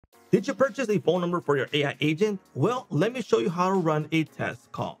Did you purchase a phone number for your AI agent? Well, let me show you how to run a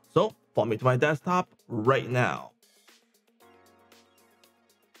test call. So follow me to my desktop right now.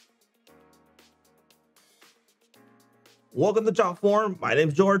 Welcome to Jotform. My name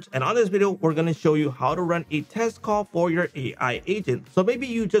is George, and on this video, we're going to show you how to run a test call for your AI agent. So maybe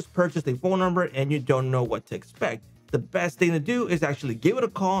you just purchased a phone number and you don't know what to expect. The best thing to do is actually give it a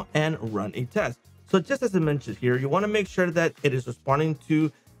call and run a test. So just as I mentioned here, you want to make sure that it is responding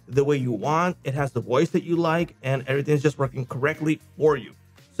to the way you want, it has the voice that you like, and everything is just working correctly for you.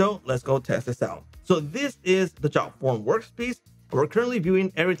 So let's go test this out. So this is the Jotform workspace. We're currently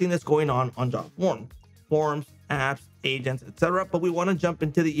viewing everything that's going on Jotform, forms, apps, agents, etc. But we want to jump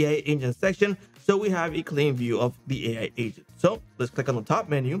into the AI agent section so we have a clean view of the AI agent. So let's click on the top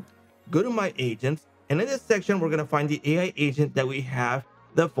menu, go to my agents, and in this section, we're going to find the AI agent that we have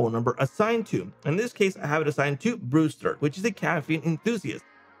the phone number assigned to. In this case, I have it assigned to Brewster, which is a caffeine enthusiast.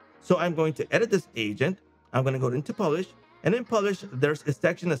 So I'm going to edit this agent. I'm going to go into publish, and in publish, there's a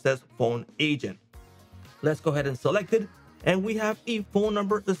section that says phone agent. Let's go ahead and select it. And we have a phone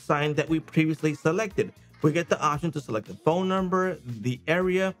number assigned that we previously selected. We get the option to select the phone number, the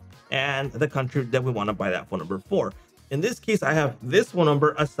area, and the country that we want to buy that phone number for. In this case, I have this phone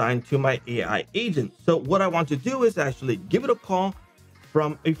number assigned to my AI agent. So what I want to do is actually give it a call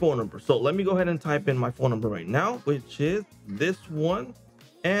from a phone number. So let me go ahead and type in my phone number right now, which is this one.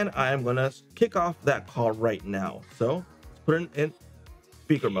 And I am going to kick off that call right now. So let's put it in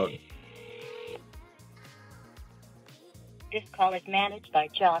speaker mode. This call is managed by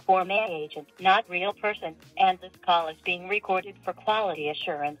Jotform AI Agent, not real person, and this call is being recorded for quality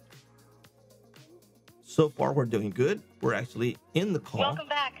assurance. So far, we're doing good. We're actually in the call. Welcome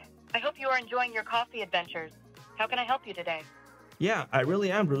back. I hope you are enjoying your coffee adventures. How can I help you today? Yeah, I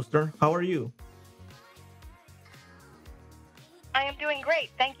really am, Brewster. How are you? I am doing great.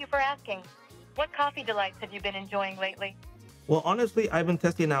 Thank you for asking. What coffee delights have you been enjoying lately? Well, honestly, I've been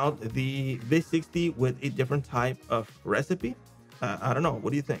testing out the V60 with a different type of recipe. I don't know. What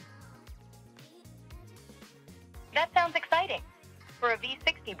do you think? That sounds exciting. For a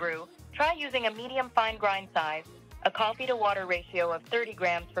V60 brew, try using a medium fine grind size, a coffee to water ratio of 30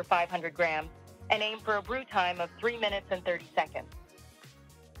 grams for 500 grams, and aim for a brew time of 3 minutes and 30 seconds.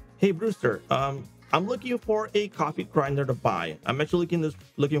 Hey, Brewster, I'm looking for a coffee grinder to buy. I'm actually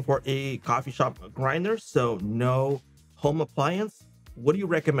looking for a coffee shop grinder, so no home appliance. What do you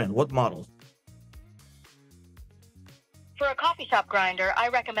recommend? What models? For a coffee shop grinder, I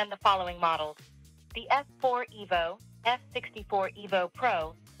recommend the following models: the F4 Evo, F64 Evo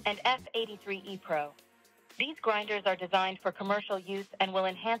Pro, and F83 E Pro. These grinders are designed for commercial use and will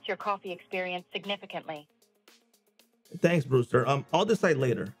enhance your coffee experience significantly. Thanks, Brewster. I'll decide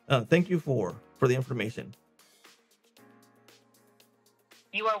later. Thank you for the information.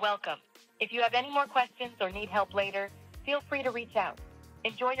 You are welcome. If you have any more questions or need help later, feel free to reach out.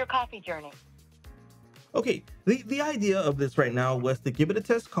 Enjoy your coffee journey. Okay, the idea of this right now was to give it a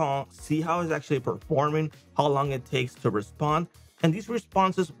test call, see how it's actually performing, how long it takes to respond, and these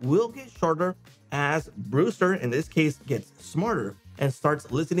responses will get shorter as Brewster, in this case, gets smarter and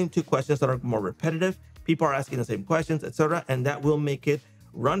starts listening to questions that are more repetitive. People are asking the same questions, etc., and that will make it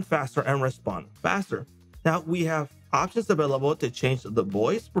run faster and respond faster. Now, we have options available to change the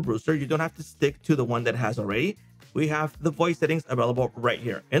voice for Brewster. You don't have to stick to the one that has already. We have the voice settings available right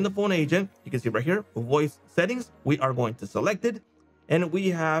here. In the phone agent, you can see right here, voice settings. We are going to select it, and we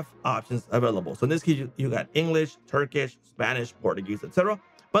have options available. So in this case, you got English, Turkish, Spanish, Portuguese, etc.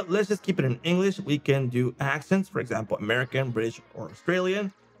 But let's just keep it in English. We can do accents, for example, American, British, or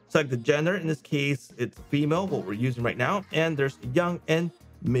Australian. Select the gender. In this case, it's female, what we're using right now. And there's young and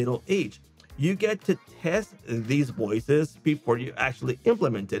middle age. You get to test these voices before you actually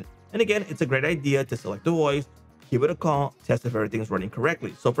implement it. And again, it's a great idea to select the voice, give it a call, test if everything's running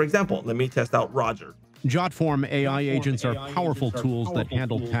correctly. So for example, let me test out Roger. Jotform AI agents are powerful tools that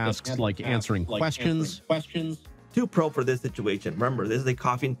handle tasks like answering questions. 2 Pro for this situation. Remember, this is a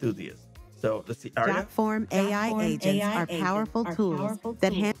coffee enthusiast. So let's see, Aria. Jotform AI agents are powerful tools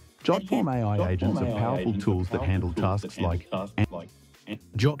that handle Jotform AI agents are powerful tools that handle tasks like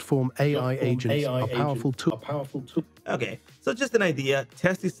Jotform AI agents are powerful tools. Okay, so just an idea,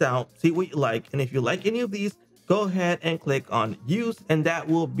 test this out, see what you like, and if you like any of these, go ahead and click on use, and that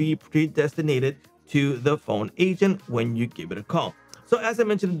will be predestinated to the phone agent when you give it a call. So as I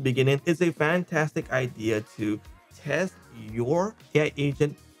mentioned in the beginning, it's a fantastic idea to test your AI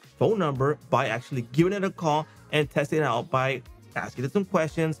agent phone number by actually giving it a call and testing it out by asking it some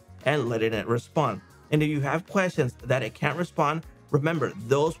questions and letting it respond. And if you have questions that it can't respond, remember,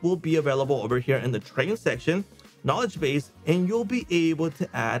 those will be available over here in the training section. knowledge base, and you'll be able to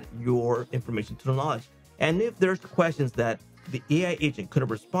add your information to the knowledge. And if there's questions that the AI agent couldn't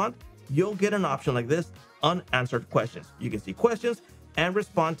respond, you'll get an option like this, unanswered questions. You can see questions and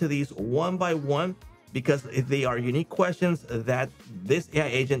respond to these one by one because they are unique questions that this AI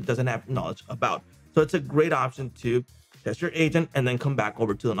agent doesn't have knowledge about. So it's a great option to test your agent and then come back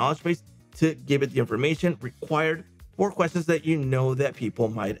over to the knowledge base to give it the information required for questions that you know that people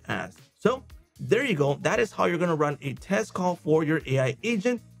might ask. So there you go. That is how you're going to run a test call for your AI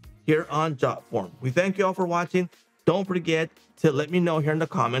agent here on Jotform. We thank you all for watching. Don't forget to let me know here in the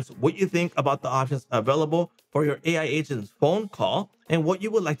comments what you think about the options available for your AI agent's phone call and what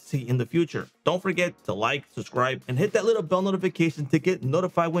you would like to see in the future. Don't forget to like, subscribe, and hit that little bell notification to get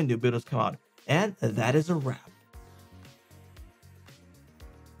notified when new videos come out. And that is a wrap.